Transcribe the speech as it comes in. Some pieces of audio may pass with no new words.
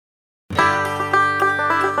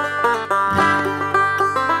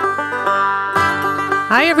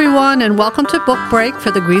Hi, everyone, and welcome to Book Break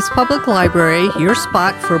for the Greece Public Library, your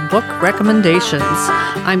spot for book recommendations.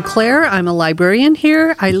 I'm Claire. I'm a librarian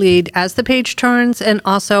here. I lead As the Page Turns and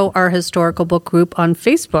also our historical book group on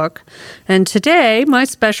Facebook. And today, my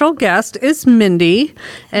special guest is Mindy,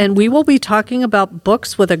 and we will be talking about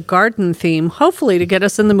books with a garden theme, hopefully to get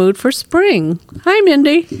us in the mood for spring. Hi,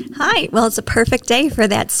 Mindy. Hi. Well, it's a perfect day for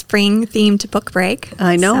that spring-themed book break.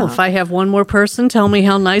 I know. If I have one more person tell me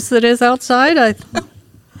how nice it is outside,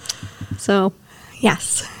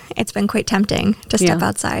 Yes, it's been quite tempting to step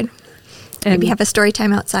outside. And maybe have a story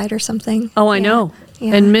time outside or something. Oh, I know.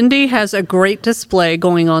 Yeah. And Mindy has a great display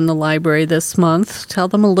going on in the library this month. Tell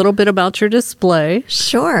them a little bit about your display.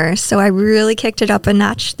 Sure. So I really kicked it up a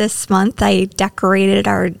notch this month. I decorated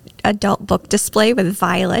our adult book display with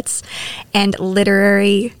violets and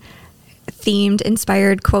literary themed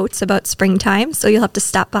inspired quotes about springtime. So you'll have to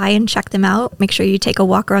stop by and check them out. Make sure you take a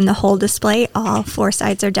walk around the whole display. All four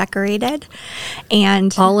sides are decorated.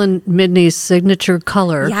 And all in Mindy's signature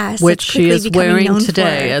color, yes, which she is wearing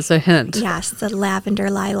today as a hint. Yes, the lavender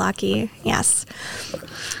lilac-y. Yes.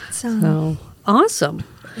 So awesome.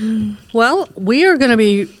 Well, we are going to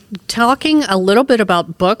be talking a little bit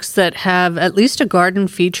about books that have at least a garden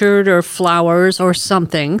featured or flowers or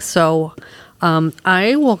something. So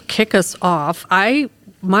I will kick us off.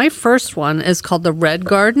 My first one is called The Red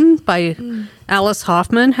Garden by Alice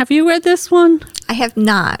Hoffman. Have you read this one? I have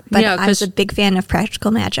not, but I was a big fan of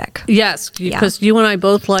Practical Magic. Yes, because you and I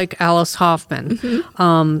both like Alice Hoffman.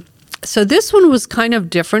 Mm-hmm. So this one was kind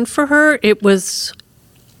of different for her. It was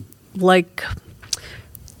like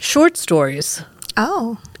short stories.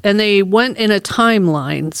 Oh. And they went in a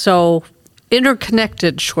timeline, so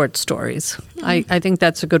interconnected short stories. I think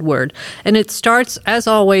that's a good word. And it starts, as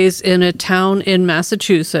always, in a town in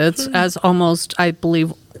Massachusetts, as almost, I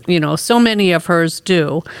believe, so many of hers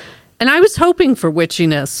do. And I was hoping for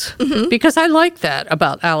witchiness, because I like that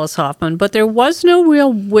about Alice Hoffman, but there was no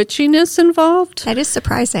real witchiness involved. That is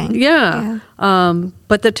surprising. Yeah.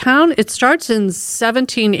 But the town, it starts in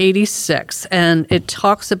 1786, and it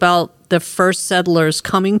talks about the first settlers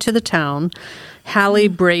coming to the town. Hallie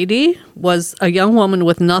Brady was a young woman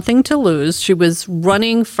with nothing to lose. She was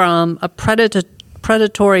running from a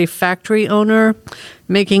predatory factory owner,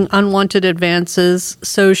 making unwanted advances.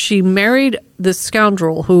 So she married this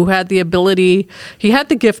scoundrel who had the ability, he had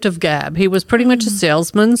the gift of gab. He was pretty much a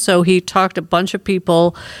salesman, so he talked a bunch of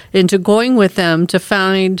people into going with them to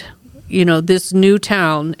find, this new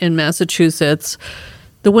town in Massachusetts.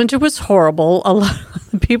 The winter was horrible. A lot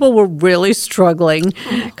of people were really struggling,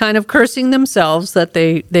 kind of cursing themselves that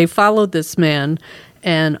they followed this man.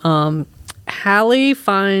 And Hallie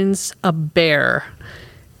finds a bear.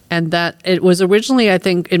 And that it was originally, I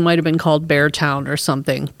think it might have been called Beartown or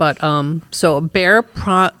something. But so a bear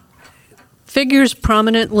figures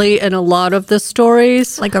prominently in a lot of the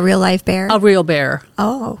stories. Like a real life bear? A real bear.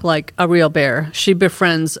 Oh. Like a real bear. She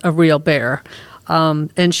befriends a real bear.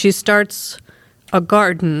 And she starts a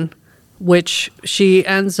garden, which she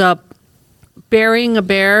ends up burying a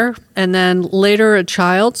bear and then later a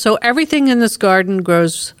child. So everything in this garden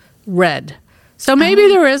grows red. So maybe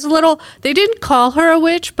there is a little, they didn't call her a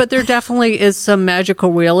witch, but there definitely is some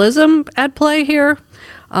magical realism at play here.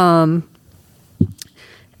 And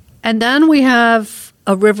then we have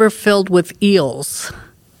a river filled with eels.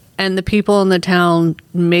 And the people in the town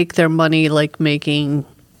make their money like making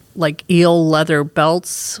like eel leather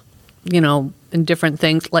belts, and different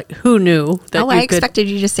things. Like, who knew that I expected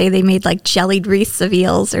you to say they made like jellied wreaths of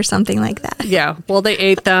eels or something like that. Yeah, well, they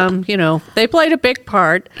ate them, they played a big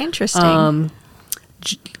part. Interesting.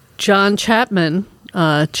 John Chapman,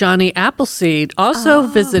 Johnny Appleseed, also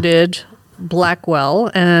visited Blackwell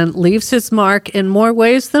and leaves his mark in more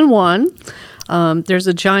ways than one. There's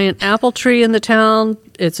a giant apple tree in the town.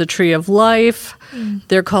 It's a tree of life.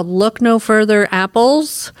 They're called Look No Further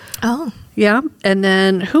apples. Oh. Yeah. And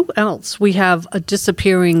then who else? We have a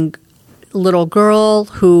disappearing little girl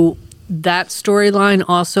who that storyline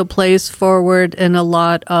also plays forward in a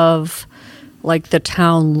lot of like the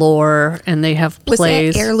town lore, and they have plays.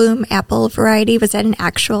 Was that heirloom apple variety? Was that an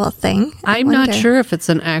actual thing? I'm not sure if it's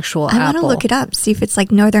an actual apple. I want to look it up, see if it's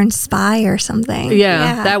like Northern Spy or something.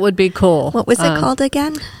 Yeah, that would be cool. What was it called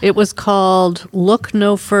again? It was called Look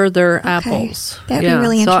No Further Apples. That'd be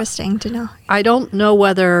really interesting to know. I don't know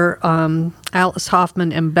whether Alice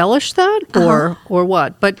Hoffman embellished that or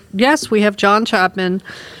what. But yes, we have John Chapman.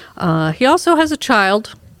 He also has a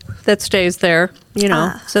child that stays there,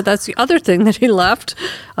 so that's the other thing that he left.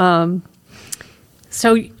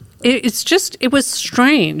 So it was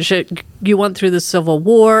strange. You went through the Civil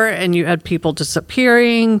War and you had people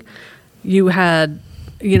disappearing. You had,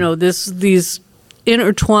 these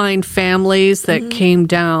intertwined families that came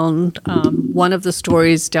down. One of the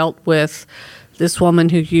stories dealt with this woman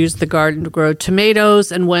who used the garden to grow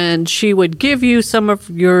tomatoes, and when she would give you some of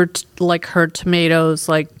your her tomatoes,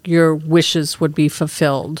 like your wishes would be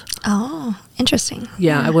fulfilled. Oh, interesting.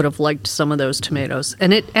 Yeah, I would have liked some of those tomatoes.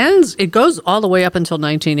 And it goes all the way up until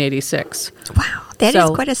 1986. Wow, that is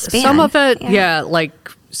quite a span. Some of it,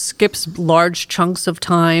 skips large chunks of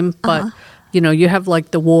time, but you have like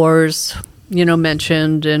the wars,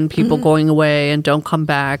 mentioned, and people going away and don't come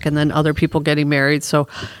back, and then other people getting married. So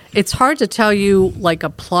it's hard to tell you like a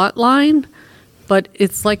plot line, but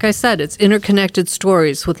it's like I said, it's interconnected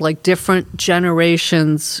stories with like different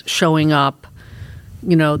generations showing up.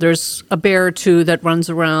 There's a bear or two that runs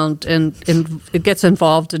around and it gets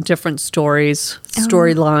involved in different storylines.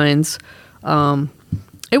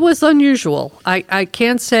 It was unusual. I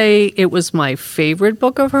can't say it was my favorite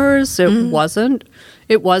book of hers. It wasn't.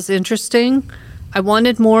 It was interesting. I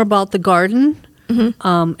wanted more about the garden.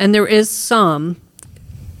 And there is some,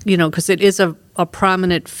 because it is a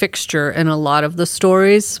prominent fixture in a lot of the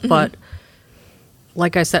stories. But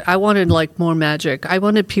like I said, I wanted like more magic. I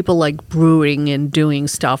wanted people like brewing and doing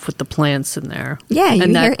stuff with the plants in there. Yeah, you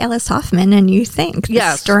hear Alice Hoffman and you think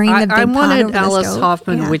stirring the big I pot wanted over Alice the stove.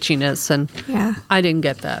 Hoffman witchiness, and I didn't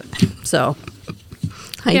get that. So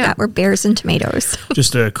all you got were bears and tomatoes.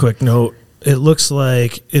 Just a quick note. It looks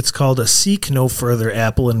like it's called a Seek No Further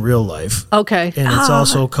Apple in real life. Okay. And it's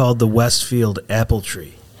also called the Westfield Apple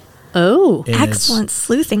Tree. Oh. And excellent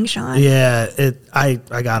sleuthing, Sean. Yeah, I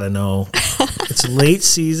gotta know. It's late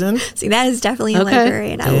season. See, that is definitely a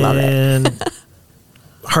librarian. I love it. And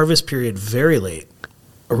harvest period, very late.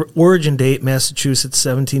 Origin date, Massachusetts,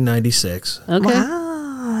 1796. Okay.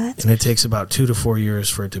 Wow. And it takes about 2 to 4 years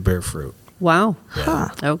for it to bear fruit. Wow. Yeah.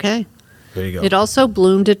 Okay. There you go. It also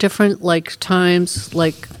bloomed at different times,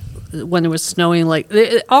 like when it was snowing.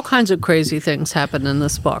 All kinds of crazy things happened in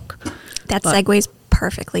this book. That segues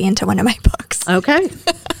perfectly into one of my books. Okay.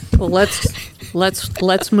 Well,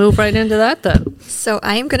 let's move right into that then. So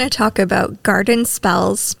I am going to talk about Garden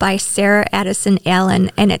Spells by Sarah Addison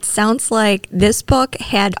Allen, and it sounds like this book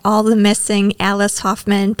had all the missing Alice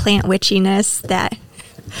Hoffman plant witchiness that.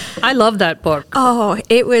 I love that book. Oh,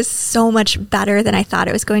 it was so much better than I thought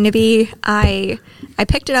it was going to be. I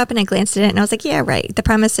picked it up and I glanced at it and I was like, yeah, right. The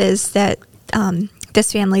premise is that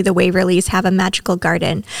this family, the Waverleys, have a magical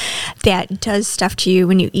garden that does stuff to you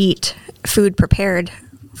when you eat food prepared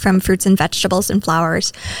from fruits and vegetables and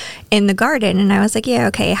flowers in the garden. And I was like, yeah,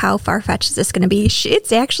 okay, how far-fetched is this going to be?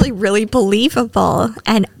 It's actually really believable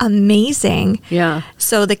and amazing. Yeah.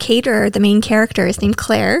 So the caterer, the main character, is named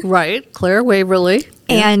Claire. Right, Claire Waverly.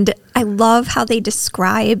 And I love how they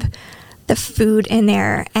describe the food in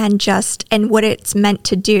there and what it's meant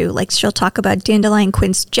to do. Like she'll talk about dandelion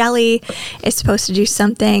quince jelly is supposed to do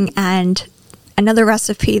something, and another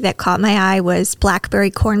recipe that caught my eye was blackberry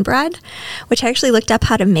cornbread, which I actually looked up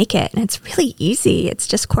how to make it, and it's really easy. It's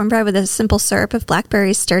just cornbread with a simple syrup of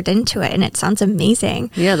blackberries stirred into it, and it sounds amazing.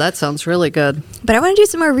 Yeah, that sounds really good. But I want to do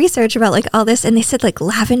some more research about all this, and they said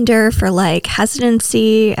lavender for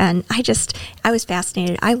hesitancy, and I was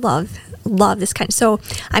fascinated. I love this kind. So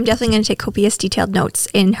I'm definitely going to take copious detailed notes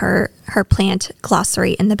in her plant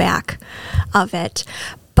glossary in the back of it.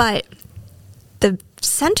 But the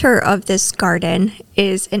center of this garden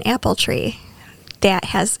is an apple tree that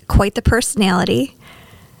has quite the personality.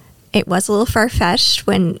 It was a little far-fetched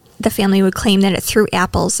when the family would claim that it threw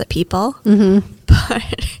apples at people,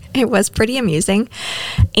 but it was pretty amusing.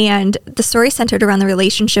 And the story centered around the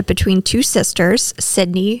relationship between two sisters,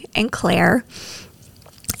 Sydney and Claire.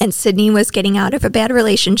 And Sydney was getting out of a bad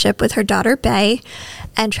relationship with her daughter, Bay,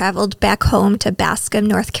 and traveled back home to Bascom,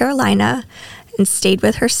 North Carolina, and stayed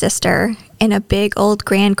with her sister in a big old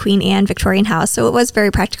Grand Queen Anne Victorian house. So it was very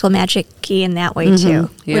practical magic-y in that way, too,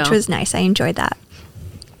 which was nice. I enjoyed that.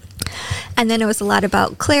 And then it was a lot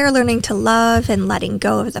about Claire learning to love and letting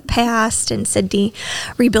go of the past, and Sydney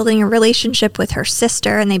rebuilding a relationship with her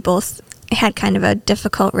sister. And they both had kind of a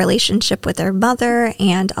difficult relationship with their mother,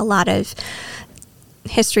 and a lot of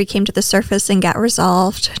history came to the surface and got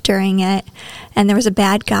resolved during it. And there was a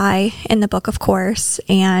bad guy in the book, of course,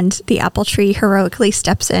 and the apple tree heroically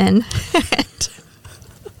steps in.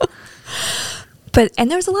 And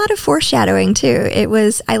there was a lot of foreshadowing too.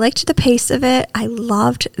 I liked the pace of it. I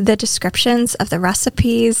loved the descriptions of the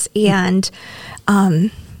recipes and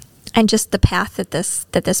just the path that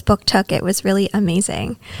this book took. It was really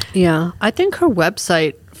amazing. Yeah, I think her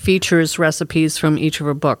website features recipes from each of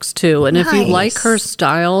her books too. And if you like her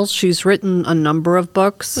style, she's written a number of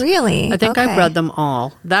books. Really? I think I've read them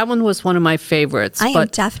all. That one was one of my favorites. I am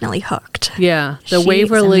definitely hooked. Yeah, the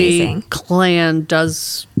Waverly clan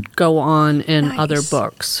does go on in other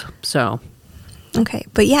books. So, okay,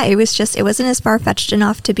 but yeah, it wasn't as far-fetched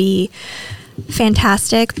enough to be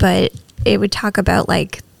fantastic, but it would talk about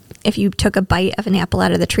like if you took a bite of an apple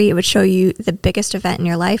out of the tree, it would show you the biggest event in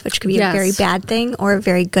your life, which could be a very bad thing or a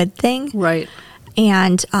very good thing. Right.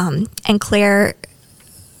 And Claire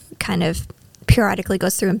kind of periodically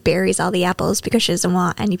goes through and buries all the apples because she doesn't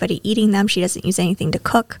want anybody eating them. She doesn't use anything to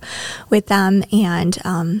cook with them. And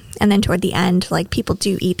then toward the end, like, people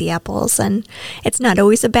do eat the apples, and it's not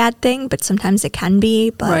always a bad thing, but sometimes it can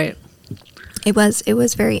be. But it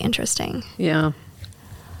was very interesting. Yeah.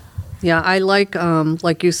 Yeah, I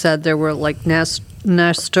like you said, there were like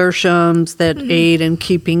nasturtiums that aid in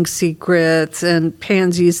keeping secrets and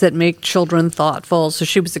pansies that make children thoughtful. So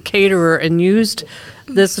she was a caterer and used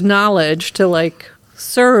this knowledge to like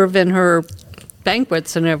serve in her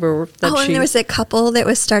banquets and ever. And there was a couple that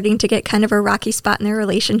was starting to get kind of a rocky spot in their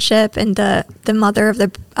relationship, and the mother of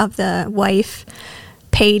the wife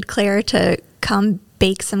paid Claire to come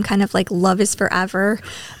bake some kind of like love is forever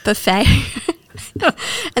buffet.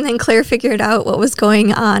 And then Claire figured out what was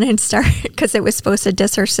going on and started, because it was supposed to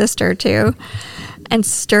diss her sister too, and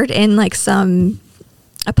stirred in like some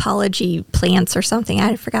apology plants or something.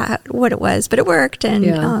 I forgot what it was, but it worked. And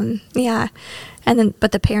and then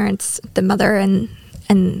but the parents, the mother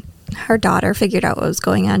and her daughter, figured out what was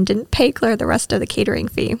going on, didn't pay Claire the rest of the catering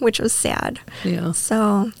fee, which was sad. Yeah.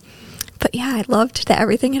 So, but yeah, I loved that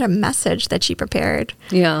everything had a message that she prepared.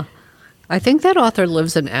 Yeah. I think that author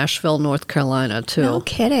lives in Asheville, North Carolina, too. No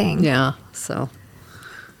kidding. Yeah. So,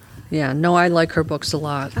 yeah. No, I like her books a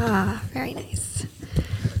lot. Ah, very nice.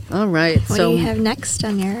 All right. What do you have next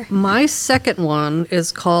on your... My second one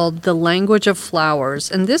is called The Language of Flowers.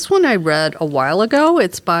 And this one I read a while ago.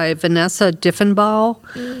 It's by Vanessa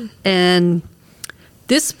Diffenbaugh. And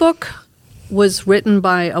this book was written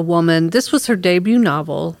by a woman. This was her debut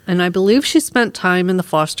novel. And I believe she spent time in the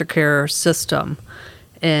foster care system.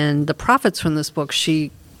 And the profits from this book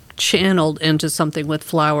she channeled into something with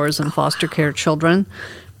flowers and foster care children.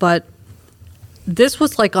 But this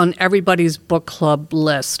was like on everybody's book club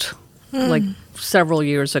list, like several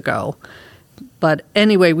years ago. But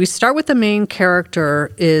anyway, we start with the main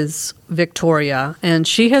character is Victoria, and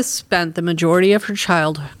she has spent the majority of her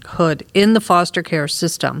childhood in the foster care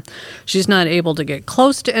system. She's not able to get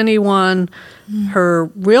close to anyone. Her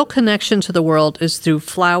real connection to the world is through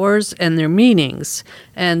flowers and their meanings.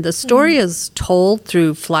 And the story is told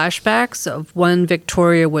through flashbacks of when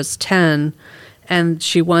Victoria was 10, and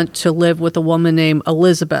she went to live with a woman named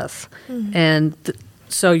Elizabeth. And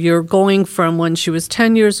so you're going from when she was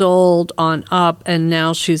 10 years old on up, and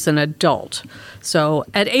now she's an adult. So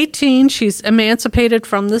at 18, she's emancipated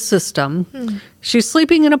from the system. She's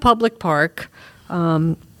sleeping in a public park.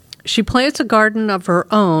 She plants a garden of her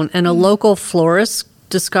own, and a local florist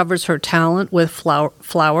discovers her talent with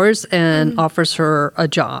flowers and offers her a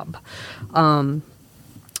job.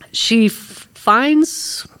 She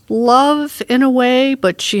finds love in a way,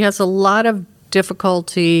 but she has a lot of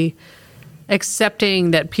difficulty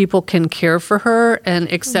accepting that people can care for her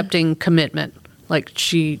and accepting commitment. Like,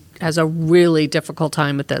 she has a really difficult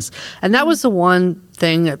time with this. And that was the one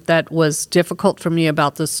thing that was difficult for me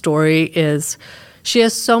about this story is she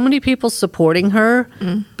has so many people supporting her,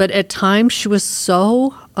 but at times she was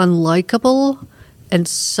so unlikable and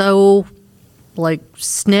so, like,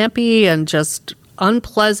 snappy and just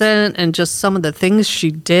unpleasant, and just some of the things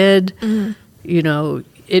she did, you know,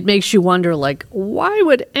 it makes you wonder, like, why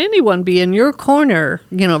would anyone be in your corner,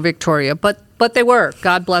 you know, Victoria? But they were.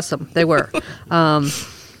 God bless them. They were.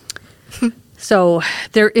 So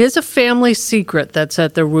there is a family secret that's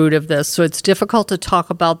at the root of this. So it's difficult to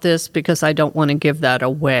talk about this because I don't want to give that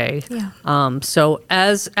away. Yeah. So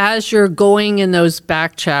as you're going in those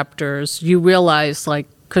back chapters, you realize, like,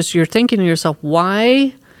 because you're thinking to yourself,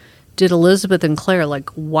 why did Elizabeth and Claire, like,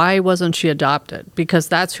 why wasn't she adopted? Because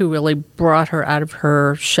that's who really brought her out of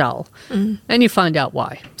her shell. And you find out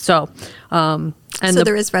why. So,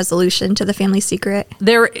 there is resolution to the family secret?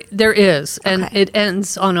 There is. And it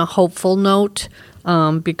ends on a hopeful note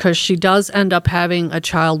because she does end up having a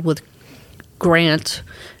child with Grant,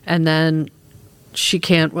 and then she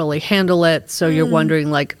can't really handle it. So you're wondering,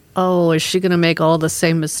 like, oh, is she going to make all the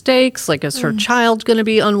same mistakes? Like, is her child going to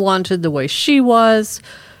be unwanted the way she was?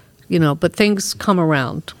 You know, but things come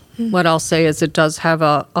around. What I'll say is it does have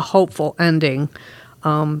a hopeful ending.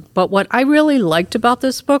 But what I really liked about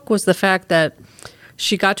this book was the fact that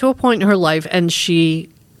she got to a point in her life and she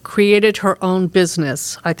created her own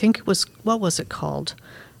business. I think it was, what was it called?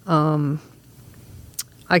 It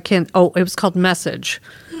was called Message,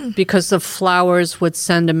 because the flowers would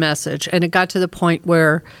send a message. And it got to the point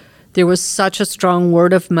where there was such a strong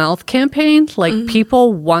word of mouth campaign. Like,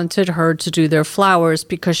 people wanted her to do their flowers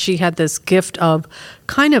because she had this gift of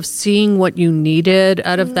kind of seeing what you needed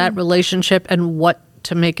out of that relationship and what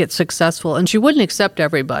to make it successful. And she wouldn't accept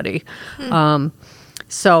everybody.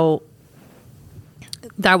 So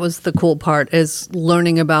that was the cool part, is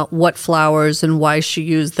learning about what flowers and why she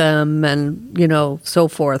used them and, so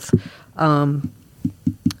forth. And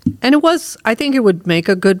I think it would make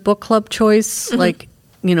a good book club choice,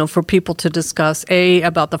 for people to discuss, A,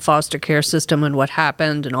 about the foster care system and what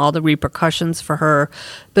happened and all the repercussions for her,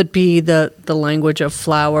 but B, the language of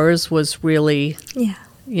flowers was really,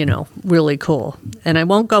 really cool. And I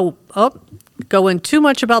won't go in too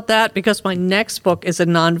much about that because my next book is a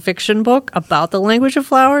nonfiction book about the language of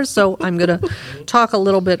flowers, so I'm going to talk a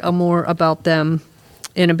little bit more about them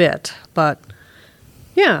in a bit. But,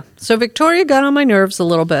 yeah, so Victoria got on my nerves a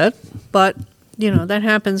little bit, but, that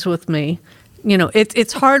happens with me.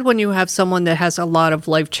 It's hard when you have someone that has a lot of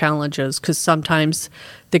life challenges, because sometimes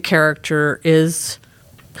the character is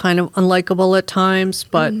kind of unlikable at times,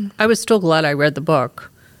 but I was still glad I read the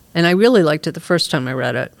book. And I really liked it the first time I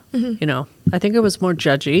read it. I think it was more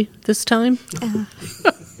judgy this time.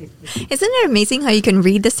 Isn't it amazing how you can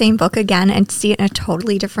read the same book again and see it in a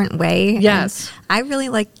totally different way? Yes. And I really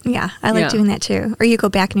like doing that too. Or you go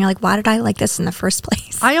back and you're like, why did I like this in the first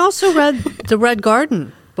place? I also read The Red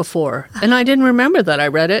Garden before, and I didn't remember that I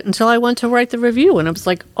read it until I went to write the review, and I was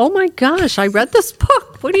like, oh my gosh, I read this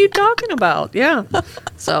book. What are you talking about? Yeah.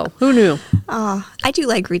 So who knew? I do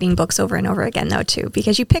like reading books over and over again, though, too,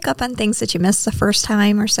 because you pick up on things that you missed the first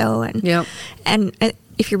time or so. And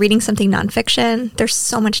if you're reading something nonfiction, there's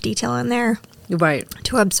so much detail in there. Right.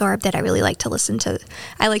 To absorb that I really like to listen to.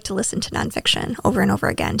 I like to listen to nonfiction over and over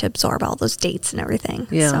again to absorb all those dates and everything.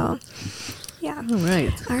 Yeah. So, yeah.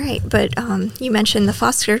 All right. But you mentioned the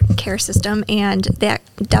foster care system, and that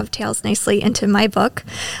dovetails nicely into my book,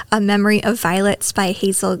 A Memory of Violets by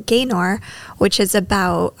Hazel Gaynor, which is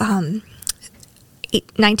about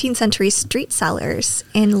 19th century street sellers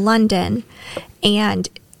in London. And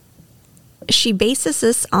she bases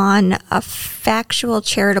this on a factual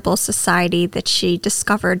charitable society that she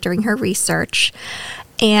discovered during her research.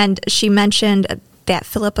 And she mentioned that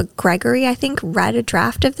Philippa Gregory, I think, read a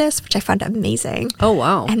draft of this, which I found amazing. Oh,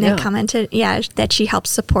 wow. And then commented, that she helped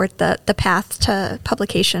support the path to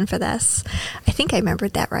publication for this. I think I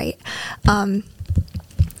remembered that right.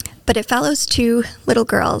 But it follows two little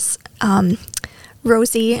girls,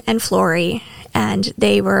 Rosie and Flory, and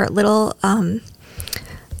they were little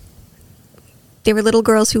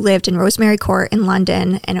girls who lived in Rosemary Court in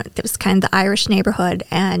London, and it was kind of the Irish neighborhood.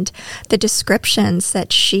 And the descriptions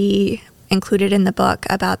that she included in the book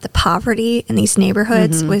about the poverty in these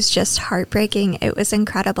neighborhoods was just heartbreaking. It was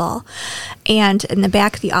incredible. And in the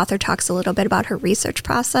back, the author talks a little bit about her research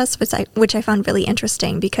process, which I found really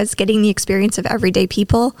interesting, because getting the experience of everyday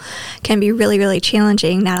people can be really, really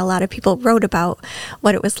challenging. Not a lot of people wrote about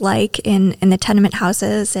what it was like in the tenement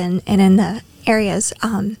houses and in the areas.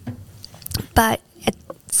 But at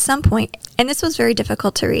some point, and this was very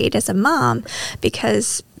difficult to read as a mom,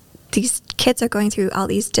 because these kids are going through all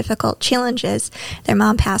these difficult challenges. Their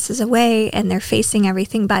mom passes away and they're facing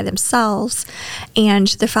everything by themselves. And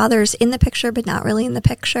the father's in the picture, but not really in the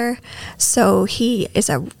picture. So he is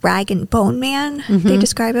a rag and bone man, they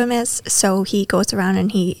describe him as. So he goes around and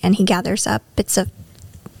he gathers up bits of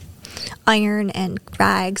iron and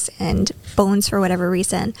rags and bones for whatever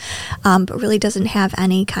reason, but really doesn't have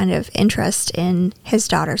any kind of interest in his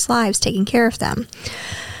daughter's lives, taking care of them.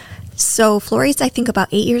 So Flory's, I think, about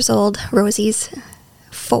 8 years old. Rosie's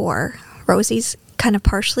 4. Rosie's kind of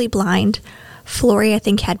partially blind. Flory, I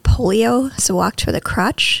think, had polio, so walked with a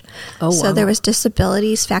crutch. Oh, wow. So there was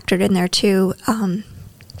disabilities factored in there, too.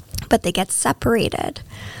 But they get separated.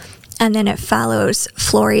 And then it follows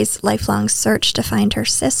Flory's lifelong search to find her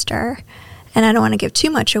sister. And I don't want to give too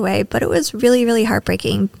much away, but it was really, really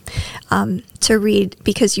heartbreaking to read,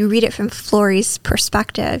 because you read it from Flory's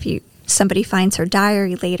perspective. Somebody finds her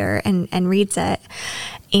diary later and reads it,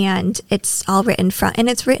 and it's all written and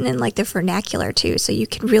it's written in like the vernacular too, so you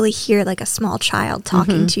can really hear like a small child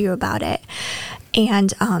talking to you about it.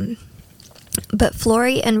 And but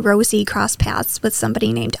Flory and Rosie cross paths with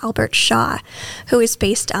somebody named Albert Shaw, who is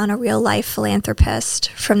based on a real life philanthropist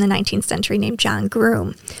from the 19th century named John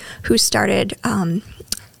Groome, who started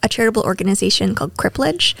a charitable organization called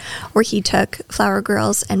Cripplage, where he took flower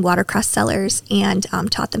girls and watercress sellers and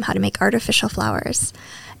taught them how to make artificial flowers.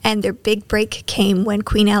 And their big break came when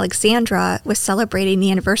Queen Alexandra was celebrating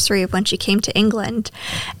the anniversary of when she came to England.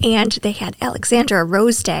 And they had Alexandra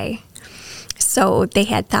Rose Day. So they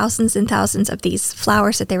had thousands and thousands of these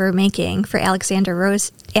flowers that they were making for Alexandra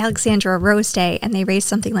Rose Day, and they raised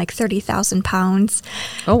something like 30,000 pounds.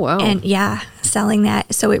 Oh, wow. And selling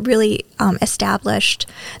that. So it really established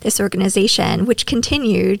this organization, which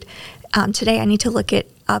continued. Today I need to look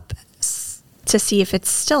it up to see if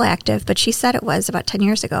it's still active, but she said it was about 10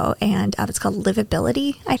 years ago, and it's called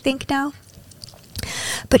Livability, I think, now.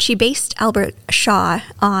 But she based Albert Shaw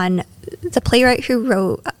on the playwright who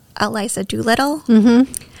wrote Eliza Doolittle,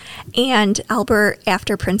 and Albert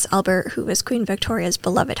after Prince Albert, who was Queen Victoria's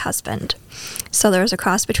beloved husband. So there was a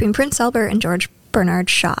cross between Prince Albert and George Bernard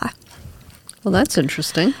Shaw. Well, that's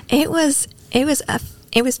interesting. It was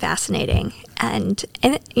fascinating, and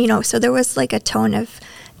so there was like a tone of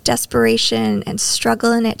desperation and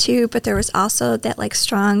struggle in it too, but there was also that like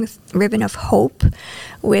strong ribbon of hope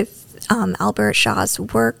with Albert Shaw's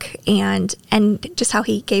work and just how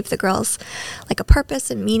he gave the girls like a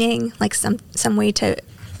purpose and meaning, like some way to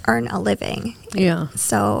earn a living. Yeah.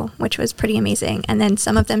 So, which was pretty amazing. And then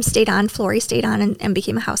some of them stayed on. Florrie stayed on and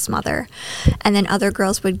became a house mother. And then other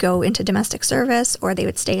girls would go into domestic service, or they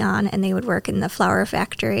would stay on and they would work in the flower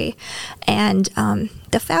factory. And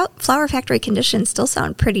the flower factory conditions still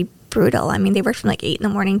sound pretty brutal. I mean, they worked from like 8 in the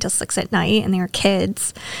morning till 6 at night, and they were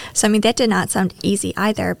kids. So, I mean, that did not sound easy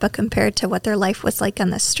either, but compared to what their life was like on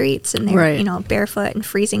the streets, and they were, barefoot and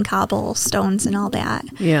freezing cobblestones and all that.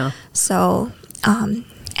 Yeah. So,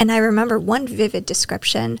 and I remember one vivid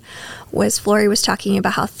description was Florrie was talking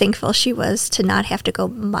about how thankful she was to not have to go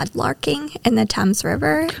mudlarking in the Thames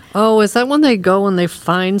River. Oh, is that when they go and they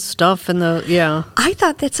find stuff in the, yeah. I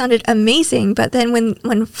thought that sounded amazing, but then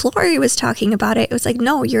when Florrie was talking about it, it was like,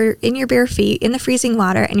 no, you're in your bare feet in the freezing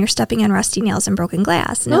water and you're stepping on rusty nails and broken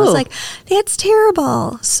glass. And I was like, that's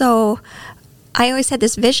terrible. So I always had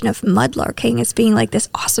this vision of mudlarking as being like this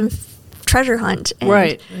awesome treasure hunt. And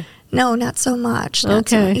right. No, not so much.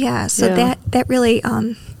 Okay. That really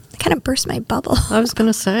kind of burst my bubble. I was going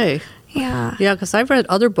to say. Yeah. Yeah, because I've read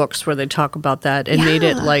other books where they talk about that and made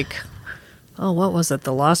it like, what was it?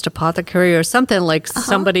 The Lost Apothecary or something, like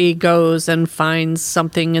somebody goes and finds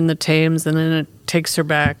something in the Thames and then it takes her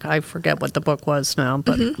back. I forget what the book was now,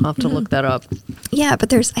 but I'll have to look that up. Yeah,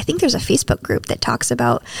 but I think there's a Facebook group that talks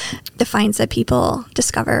about the finds that people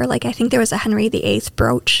discover. Like, I think there was a Henry VIII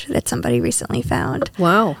brooch that somebody recently found.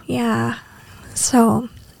 Wow. Yeah. So,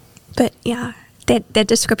 but yeah, that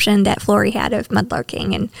description that Florrie had of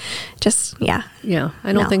mudlarking and just, yeah. Yeah,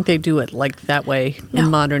 I don't think they do it like that way in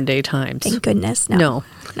modern day times. Thank goodness, no.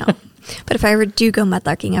 But if I ever do go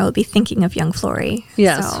mudlarking, I will be thinking of young Florrie.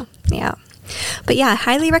 Yes. So, yeah. But yeah, I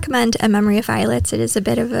highly recommend A Memory of Violets. It is a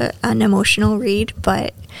bit of an emotional read,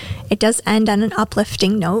 but it does end on an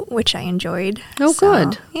uplifting note, which I enjoyed. Oh,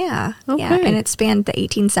 good. Yeah. Okay. Yeah, and it spanned the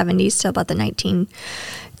 1870s to about the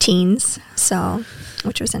 19-teens, so,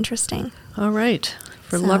 which was interesting. All right.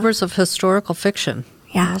 For lovers of historical fiction.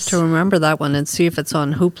 Yes. I'll have to remember that one and see if it's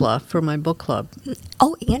on Hoopla for my book club.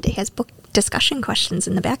 Oh, and it has book discussion questions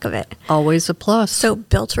in the back of it. Always a plus. So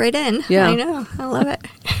built right in. Yeah. I know. I love it.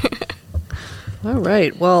 All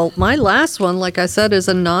right. Well, my last one, like I said, is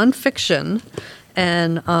a nonfiction,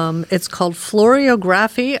 and it's called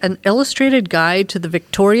Floriography, an Illustrated Guide to the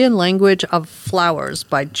Victorian Language of Flowers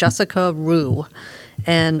by Jessica Rue.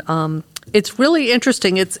 And it's really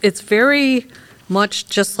interesting. It's very much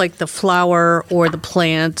just like the flower or the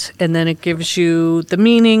plant, and then it gives you the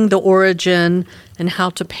meaning, the origin, and how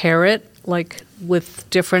to pair it, like with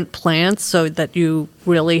different plants so that you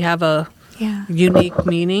really have a unique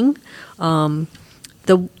meaning.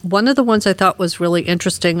 The one of the ones I thought was really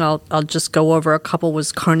interesting, I'll just go over a couple,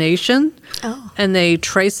 was carnation. Oh. And they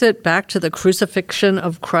trace it back to the crucifixion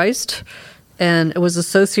of Christ. And it was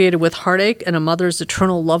associated with heartache and a mother's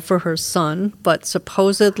eternal love for her son. But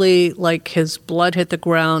supposedly, like, his blood hit the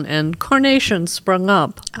ground and carnation sprung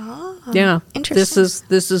up. Oh, yeah. Interesting.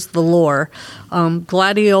 This is the lore.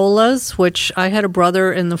 Gladiolas, which I had a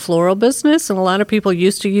brother in the floral business, and a lot of people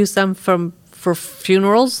used to use them for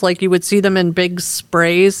funerals. Like, you would see them in big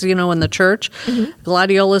sprays, in the church. Mm-hmm.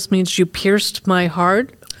 Gladiolus means you pierced my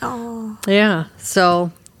heart. Oh. Yeah.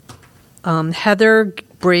 So heather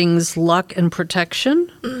brings luck and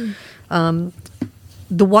protection.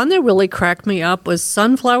 The one that really cracked me up was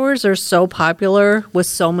sunflowers are so popular with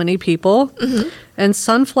so many people. Mm-hmm. And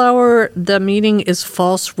sunflower, the meaning is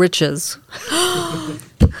false riches.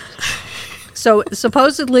 So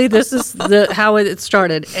supposedly this is how it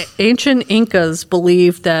started. Ancient Incas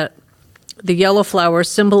believed that the yellow flower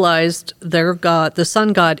symbolized their god, the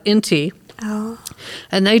sun god Inti. Oh.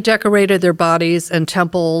 And they decorated their bodies and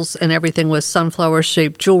temples and everything with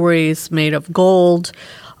sunflower-shaped jewelries made of gold.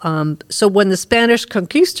 So when the Spanish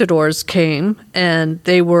conquistadors came and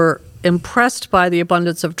they were impressed by the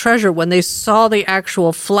abundance of treasure, when they saw the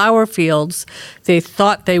actual flower fields, they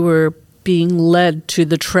thought they were being led to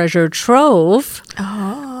the treasure trove.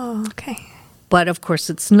 Oh, okay. But of course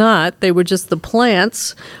it's not. They were just the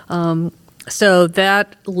plants. So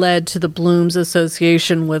that led to the Bloom's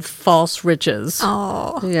association with false riches.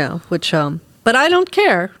 Oh. Yeah, which, but I don't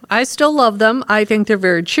care. I still love them. I think they're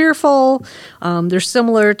very cheerful. They're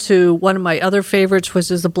similar to one of my other favorites, which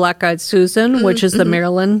is the Black-Eyed Susan, which is the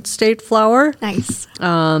Maryland state flower. Nice.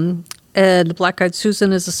 And Black-Eyed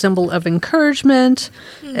Susan is a symbol of encouragement,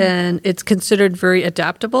 and it's considered very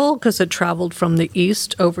adaptable because it traveled from the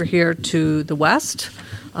east over here to the west.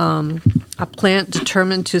 A plant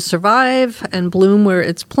determined to survive and bloom where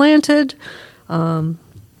it's planted.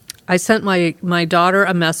 I sent my daughter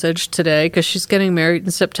a message today because she's getting married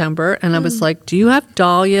in September, and I was like, do you have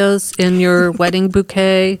dahlias in your wedding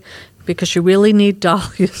bouquet? Because you really need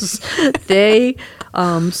dahlias. They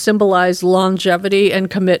symbolize longevity and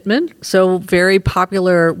commitment, so very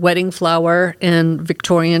popular wedding flower in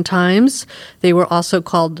Victorian times. They were also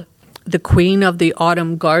called the Queen of the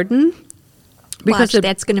Autumn Garden. Because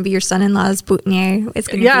that's going to be your son-in-law's boutonniere. It's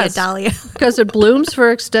going to be a dahlia. Because it blooms for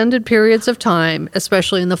extended periods of time,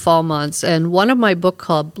 especially in the fall months. And one of my book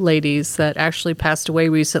club ladies that actually passed away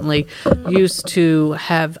recently used to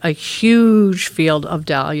have a huge field of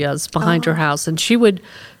dahlias behind her house. And she would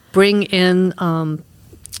bring in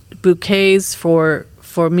bouquets for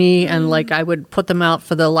me, and like I would put them out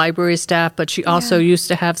for the library staff, but she also used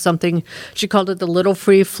to have something, she called it the Little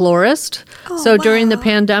Free Florist. So during the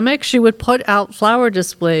pandemic, she would put out flower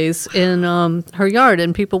displays in her yard,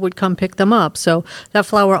 and people would come pick them up. So that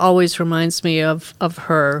flower always reminds me of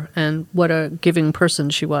her and what a giving person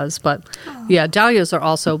she was. But yeah, dahlias are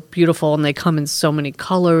also beautiful, and they come in so many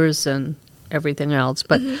colors and everything else.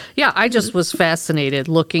 But yeah, I just was fascinated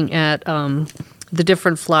looking at the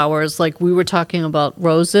different flowers. Like we were talking about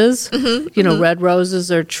roses, red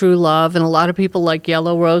roses are true love, and a lot of people like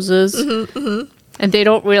yellow roses, and they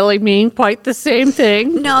don't really mean quite the same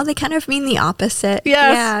thing. No, they kind of mean the opposite.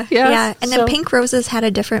 Yes, yeah. And then pink roses had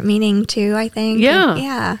a different meaning too, I think.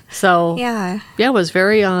 Yeah. So it was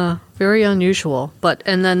very very unusual.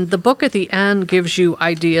 And then the book at the end gives you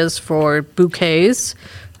ideas for bouquets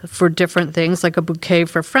for different things, like a bouquet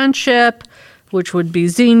for friendship, which would be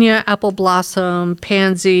zinnia, apple blossom,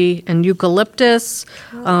 pansy, and eucalyptus.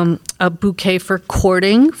 A bouquet for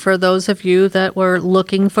courting, for those of you that were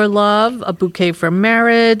looking for love. A bouquet for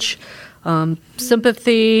marriage,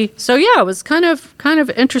 sympathy. So yeah, it was kind of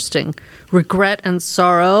interesting. Regret and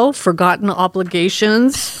sorrow, forgotten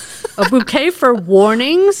obligations. A bouquet for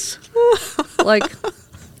warnings.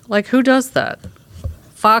 Like who does that?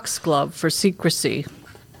 Foxglove for secrecy.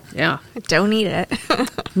 Yeah. Don't need it.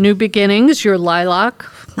 New Beginnings, your lilac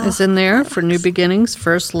is in there for new beginnings,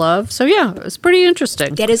 first love. So yeah, it was pretty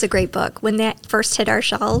interesting. That is a great book. When that first hit our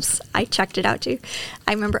shelves, I checked it out too.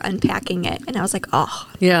 I remember unpacking it and I was like, oh,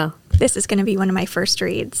 yeah, this is going to be one of my first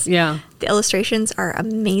reads. Yeah. The illustrations are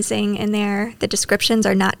amazing in there. The descriptions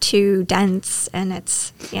are not too dense, and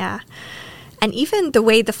and even the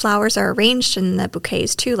way the flowers are arranged in the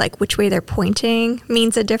bouquets too, like which way they're pointing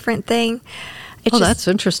means a different thing. That's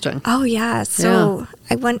interesting. Oh, yeah. So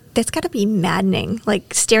that's got to be maddening,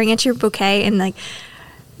 like staring at your bouquet and like,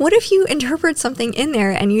 what if you interpret something in there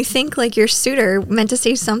and you think like your suitor meant to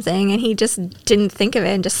say something and he just didn't think of it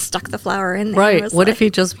and just stuck the flower in there? Right. What if he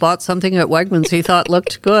just bought something at Wegmans he thought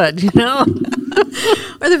looked good,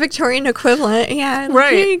 Or the Victorian equivalent. Yeah. Like,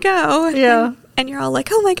 right. Here you go. Yeah. And you're all like,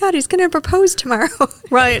 oh my God, he's going to propose tomorrow.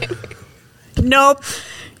 Right. Nope.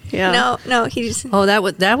 Yeah. No, he's... Oh, that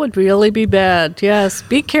would really be bad. Yes.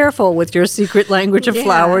 Be careful with your secret language of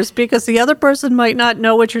flowers, because the other person might not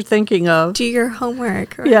know what you're thinking of. Do your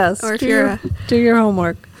homework. Yes. Or if do your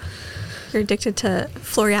homework. You're addicted to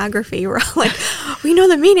florography. We're all like, we know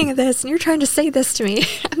the meaning of this, and you're trying to say this to me.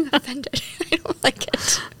 I'm offended. I don't like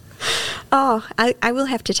it. Oh, I will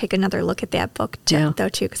have to take another look at that book, though,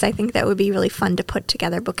 too, because I think that would be really fun to put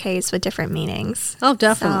together bouquets with different meanings. Oh,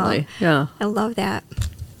 definitely. So, I love that.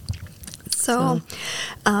 So,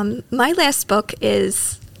 my last book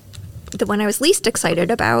is the one I was least excited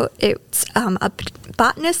about. It's A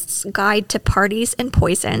Botanist's Guide to Parties and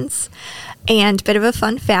Poisons. And bit of a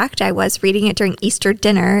fun fact, I was reading it during Easter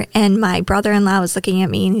dinner, and my brother-in-law was looking at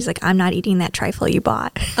me, and he's like, I'm not eating that trifle you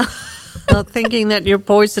bought. Thinking that you're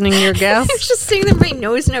poisoning your guests? I was just sitting there with my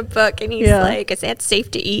nose in a book, and he's like, is that safe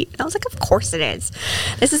to eat? And I was like, of course it is.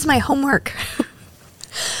 This is my homework.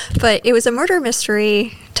 But it was a murder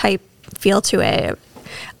mystery type feel to it.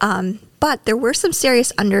 But there were some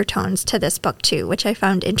serious undertones to this book, too, which I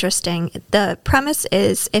found interesting. The premise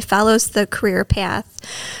is it follows the career path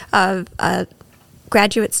of a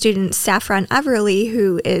graduate student, Saffron Everly,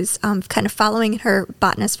 who is kind of following in her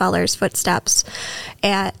botanist father's footsteps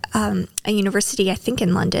at a university, I think,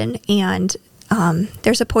 in London. And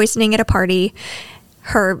there's a poisoning at a party.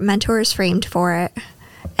 Her mentor is framed for it.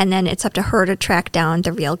 And then it's up to her to track down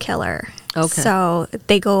the real killer. Okay. So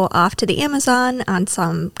they go off to the Amazon on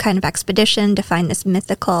some kind of expedition to find this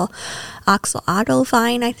mythical oxalotl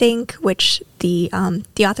vine, I think, which the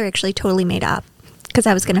author actually totally made up, because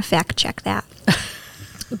I was going to fact check that.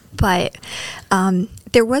 But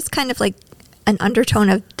there was kind of like an undertone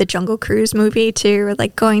of the Jungle Cruise movie too,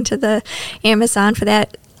 like going to the Amazon for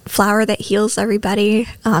that flower that heals everybody.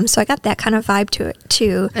 So I got that kind of vibe to it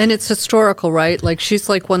too. And it's historical, right? Like she's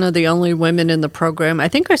like one of the only women in the program. I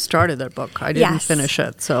think I started that book. I didn't finish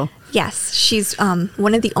it. So yes, she's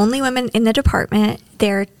one of the only women in the department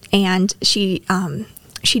there, and she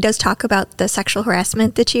does talk about the sexual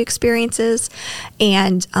harassment that she experiences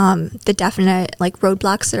and the definite like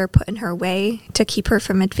roadblocks that are put in her way to keep her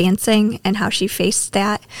from advancing and how she faced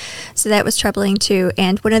that. So that was troubling too.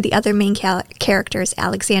 And one of the other main characters,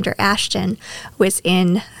 Alexander Ashton, was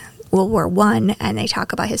in World War I, and they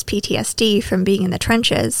talk about his PTSD from being in the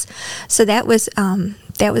trenches. So that was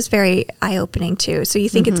very eye-opening too. So you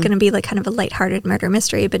think it's going to be like kind of a lighthearted murder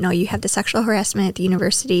mystery, but no, you have the sexual harassment at the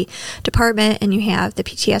university department, and you have the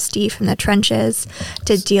PTSD from the trenches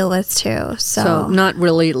to deal with too. So not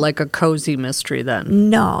really like a cozy mystery then.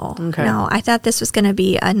 No, Okay. no. I thought this was going to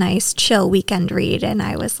be a nice chill weekend read, and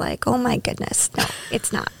I was like, oh my goodness, no,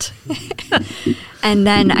 it's not. And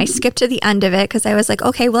then I skipped to the end of it because I was like,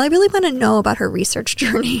 okay, well, I really want to know about her research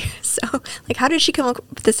journey. So, like, how did she come up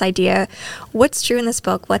with this idea? What's true in this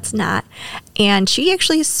book? What's not? And she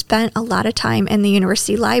actually spent a lot of time in the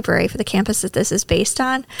university library for the campus that this is based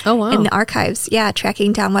on. Oh, wow. In the archives,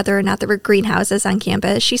 tracking down whether or not there were greenhouses on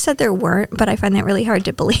campus. She said there weren't, but I find that really hard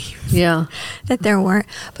to believe. Yeah. That there weren't.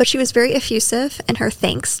 But she was very effusive in her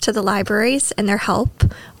thanks to the libraries and their help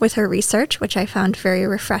with her research, which I found very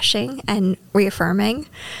refreshing and reaffirming.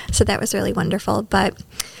 So that was really wonderful. But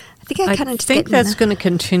I think that's going to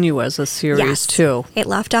continue as a series too. It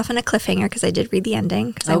left off on a cliffhanger because I did read the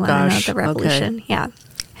ending because I want to know the revolution. Okay. Yeah,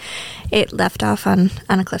 it left off on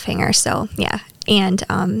a cliffhanger. So yeah, and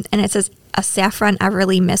it says a Saffron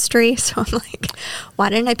Everly mystery. So I'm like, why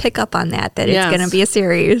didn't I pick up on that? That it's going to be a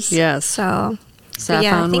series. Yes. So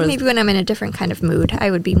yeah, I think maybe when I'm in a different kind of mood,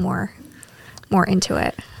 I would be more into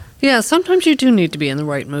it. Yeah, sometimes you do need to be in the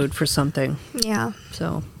right mood for something. Yeah.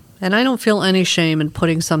 So. And I don't feel any shame in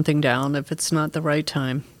putting something down if it's not the right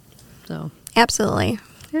time. So absolutely.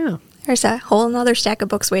 Yeah. There's a whole nother stack of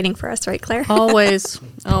books waiting for us, right, Claire? Always.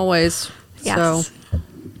 Yes. So,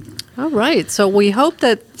 all right. So we hope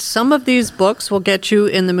that some of these books will get you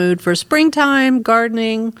in the mood for springtime,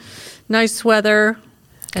 gardening, nice weather.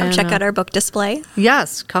 Come check out our book display.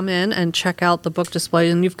 Yes, come in and check out the book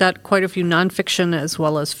display. And you've got quite a few nonfiction as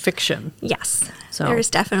well as fiction. Yes. So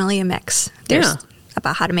there's definitely a mix. There's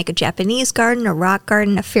about how to make a Japanese garden, a rock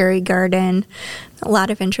garden, a fairy garden. A lot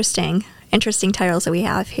of interesting titles that we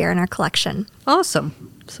have here in our collection. Awesome.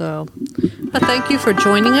 So thank you for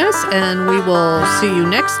joining us, and we will see you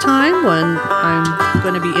next time when I'm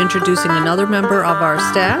going to be introducing another member of our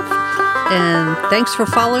staff. And thanks for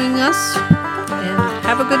following us, and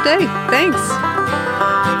have a good day. Thanks.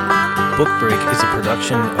 Book Break is a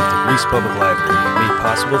production of the Greece Public Library, made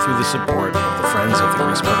possible through the support of the Friends of the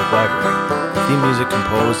Greece Public Library. Theme music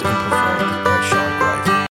composed and performed